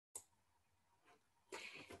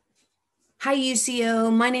Hi,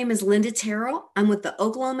 UCO. My name is Linda Terrell. I'm with the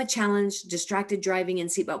Oklahoma Challenge Distracted Driving and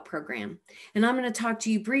Seatbelt Program. And I'm going to talk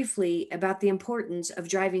to you briefly about the importance of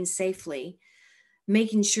driving safely,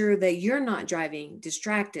 making sure that you're not driving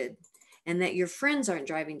distracted and that your friends aren't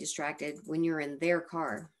driving distracted when you're in their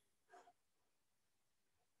car.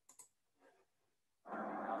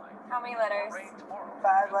 How many letters?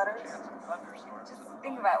 5 letters. Just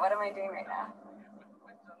think about, what am I doing right now?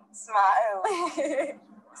 Smile.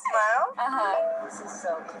 Smile? Uh-huh. This is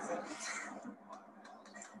so easy.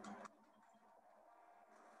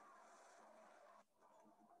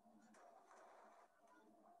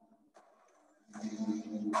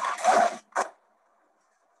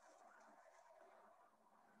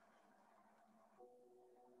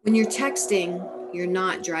 When you're texting, you're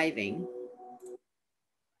not driving.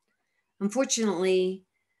 Unfortunately,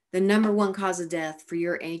 the number one cause of death for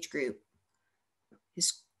your age group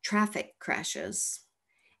is traffic crashes.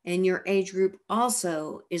 And your age group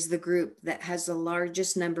also is the group that has the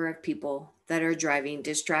largest number of people that are driving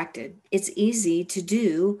distracted. It's easy to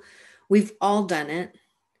do. We've all done it,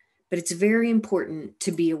 but it's very important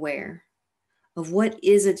to be aware of what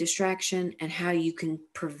is a distraction and how you can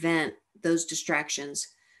prevent those distractions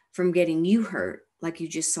from getting you hurt, like you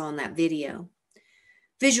just saw in that video.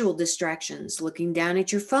 Visual distractions, looking down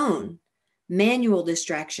at your phone. Manual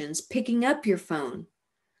distractions, picking up your phone.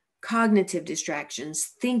 Cognitive distractions,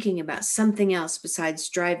 thinking about something else besides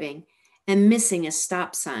driving and missing a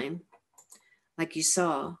stop sign, like you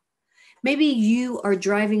saw. Maybe you are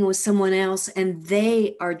driving with someone else and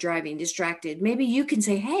they are driving distracted. Maybe you can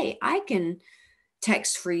say, hey, I can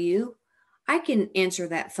text for you. I can answer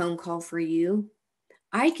that phone call for you.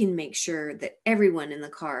 I can make sure that everyone in the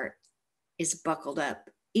car is buckled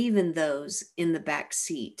up, even those in the back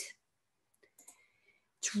seat.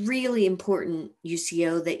 It's really important,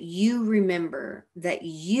 UCO, that you remember that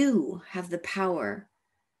you have the power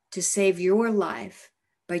to save your life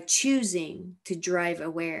by choosing to drive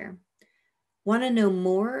aware. Want to know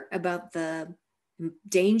more about the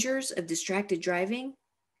dangers of distracted driving?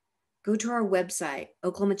 Go to our website,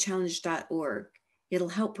 oklahomachallenge.org. It'll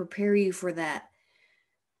help prepare you for that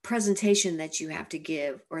presentation that you have to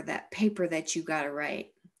give or that paper that you got to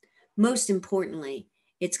write. Most importantly,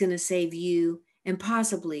 it's going to save you and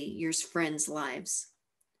possibly your friends' lives.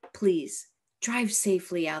 Please drive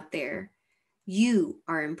safely out there. You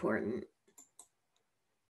are important.